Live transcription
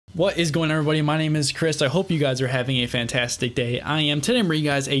What is going on, everybody? My name is Chris. I hope you guys are having a fantastic day. I am. Today I'm bringing you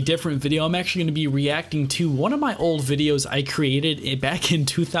guys a different video. I'm actually going to be reacting to one of my old videos I created back in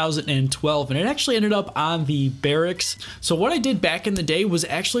 2012, and it actually ended up on the Berrics. So what I did back in the day was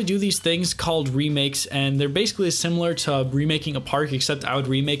actually do these things called remakes, and they're basically similar to remaking a park, except I would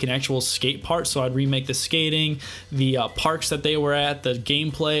remake an actual skate part. So I'd remake the skating, the parks that they were at, the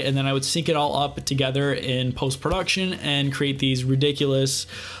gameplay, and then I would sync it all up together in post-production and create these ridiculous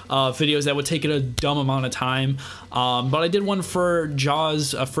videos that would take it a dumb amount of time. But I did one for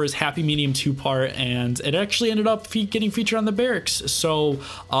Jaws for his Happy Medium 2-part, and it actually ended up getting featured on the Berrics. So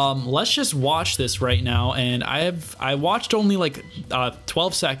let's just watch this right now. And I watched only like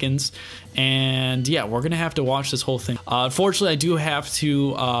 12 seconds, and yeah, we're gonna have to watch this whole thing. Unfortunately, I do have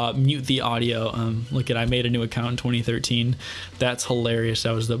to mute the audio. Look at, I made a new account in 2013. That's hilarious.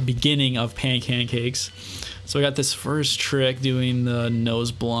 That was the beginning of Pancakes. So I got this first trick doing the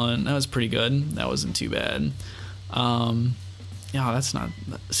nose blunt. That was pretty good. That wasn't too bad. Yeah, that's not...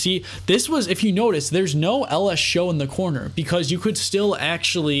 See, this was, if you notice, there's no LS show in the corner because you could still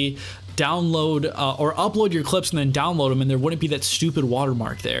actually download or upload your clips and then download them, and there wouldn't be that stupid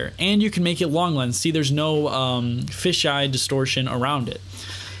watermark there. And you can make it long lens. See, there's no fisheye distortion around it.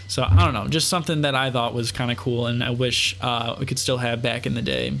 So I don't know, just something that I thought was kind of cool, and I wish we could still have back in the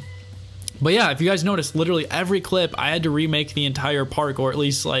day. But yeah, if you guys notice, literally every clip I had to remake the entire park, or at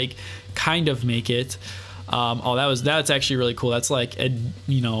least like kind of make it. Oh, that's actually really cool. That's like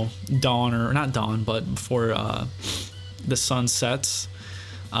dawn, or not dawn, but before the sun sets.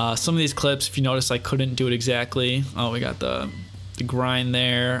 Some of these clips, if you notice, I couldn't do it exactly. Oh, we got the grind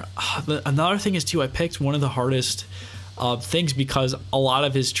there. Another thing is too, I picked one of the hardest things because a lot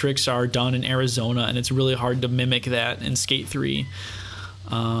of his tricks are done in Arizona, and it's really hard to mimic that in Skate 3.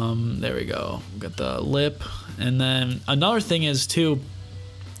 There we go. We got the lip. And then another thing is too,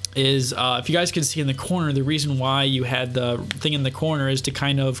 is if you guys can see in the corner, the reason why you had the thing in the corner is to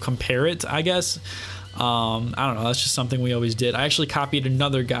kind of compare it, I guess. I don't know, that's just something we always did. I actually copied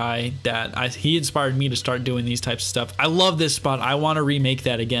another guy that he inspired me to start doing these types of stuff. I love this spot. I want to remake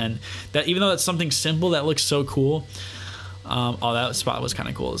that again. That, even though that's something simple, that looks so cool. Oh, that spot was kind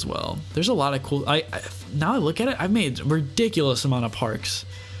of cool as well. There's a lot of cool... now I look at it, I've made a ridiculous amount of parks.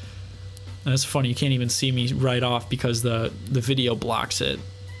 And it's funny, you can't even see me right off because the video blocks it.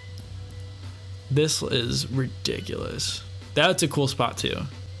 This is ridiculous. That's a cool spot too.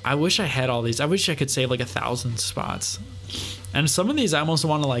 I wish I had all these. I wish I could save like 1,000 spots. And some of these I almost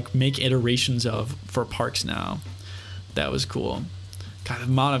want to like make iterations of for parks now. That was cool. God, the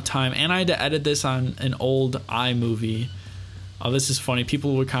amount of time. And I had to edit this on an old iMovie. Oh, this is funny.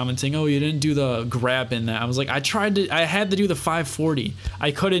 People were commenting, oh, you didn't do the grab in that. I was like, I had to do the 540.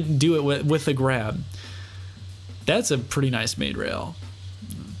 I couldn't do it with the grab. That's a pretty nice made rail.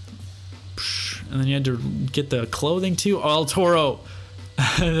 And then you had to get the clothing too. Oh, El Toro.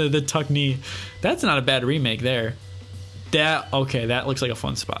 The tuck knee. That's not a bad remake there. Okay, that looks like a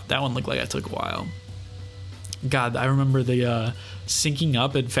fun spot. That one looked like it took a while. God, I remember the syncing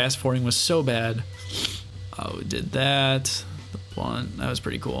up and fast forwarding was so bad. Oh, we did that. One, that was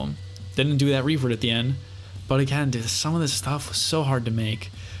pretty cool. Didn't do that revert at the end, but again, dude, some of this stuff was so hard to make.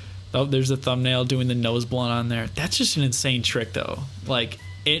 Oh, there's the thumbnail doing the nose blunt on there. That's just an insane trick though. Like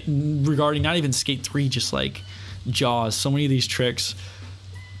it regarding not even Skate 3, just like Jaws. So many of these tricks,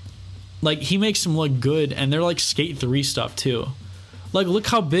 like he makes them look good, and they're like Skate 3 stuff too. Like look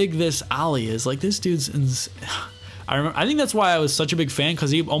how big this ollie is. Like this dude's I think that's why I was such a big fan,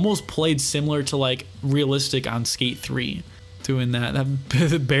 because he almost played similar to like realistic on Skate 3. Doing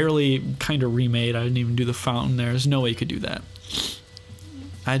that barely kind of remade. I didn't even do the fountain there. There's no way you could do that.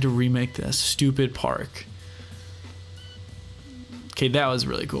 I had to remake this stupid park. Okay, that was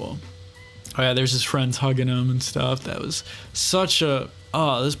really cool. Oh yeah, there's his friends hugging him and stuff. That was such a...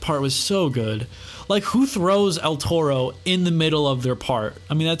 Oh, this part was so good. Like, who throws El Toro in the middle of their part?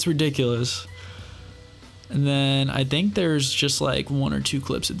 I mean, that's ridiculous. And then I think there's just like 1 or 2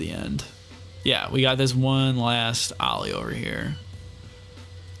 clips at the end. Yeah, we got this one last ollie over here.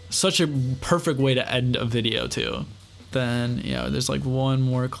 Such a perfect way to end a video too. Then, yeah, there's like 1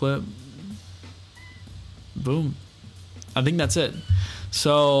 more clip. Boom. I think that's it.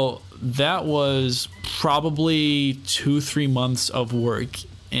 So that was probably 2-3 months of work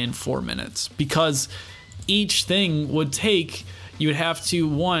in 4 minutes, because each thing would take, you would have to,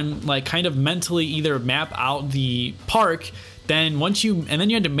 one, like kind of mentally either map out the park. Then then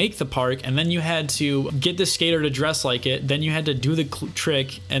you had to make the park, and then you had to get the skater to dress like it. Then you had to do the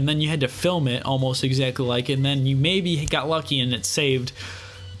trick, and then you had to film it almost exactly like it. And then you maybe got lucky and it saved.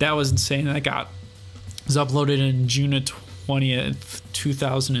 That was insane. That was uploaded in June of 20th,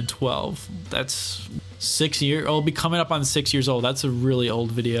 2012. That's 6 years. Oh, it'll be coming up on 6 years old. That's a really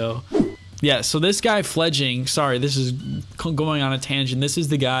old video. Yeah, so this guy Fledging, sorry, this is going on a tangent. This is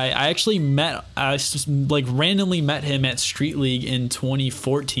the guy I actually met. I just like randomly met him at Street League in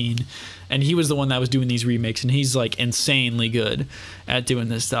 2014, and he was the one that was doing these remakes, and he's like insanely good at doing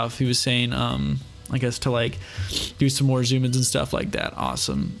this stuff. He was saying, I guess to like do some more zoom ins and stuff like that.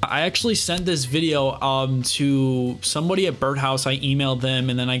 Awesome. I actually sent this video to somebody at Birdhouse. I emailed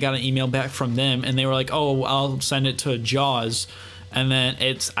them, and then I got an email back from them, and they were like, oh, I'll send it to Jaws. And then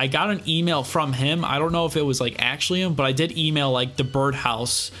I got an email from him. I don't know if it was like actually him, but I did email like the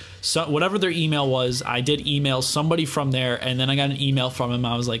Birdhouse. So whatever their email was, I did email somebody from there, and then I got an email from him.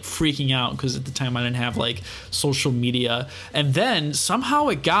 I was like freaking out because at the time I didn't have like social media. And then somehow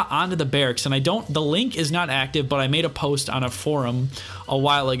it got onto the Berrics, and the link is not active, but I made a post on a forum a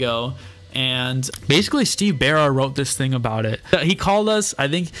while ago. And basically Steve Barra wrote this thing about it. He called us, I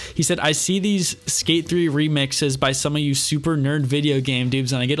think he said, I see these Skate 3 remixes by some of you super nerd video game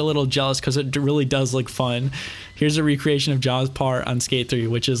dudes, and I get a little jealous because it really does look fun. Here's a recreation of Jaws' part on Skate 3,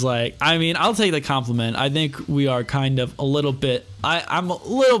 which is like, I mean, I'll take the compliment. I think we are kind of a little bit, I'm a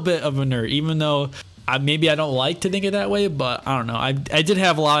little bit of a nerd, even though maybe I don't like to think it that way, but I don't know. I did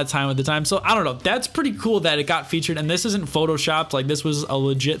have a lot of time at the time, so I don't know. That's pretty cool that it got featured, and this isn't photoshopped. Like, this was a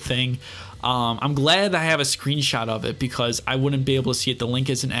legit thing. I'm glad I have a screenshot of it because I wouldn't be able to see it. The link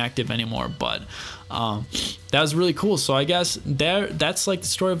isn't active anymore, but that was really cool. So I guess that's like the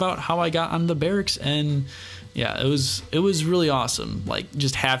story about how I got on the Berrics, and yeah, it was really awesome. Like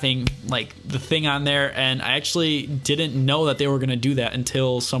just having like the thing on there, and I actually didn't know that they were gonna do that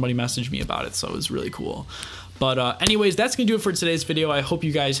until somebody messaged me about it. So it was really cool. But anyways, that's going to do it for today's video. I hope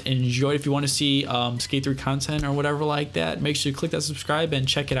you guys enjoyed. If you want to see Skate 3 content or whatever like that, make sure you click that subscribe and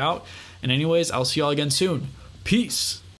check it out. And anyways, I'll see y'all again soon. Peace.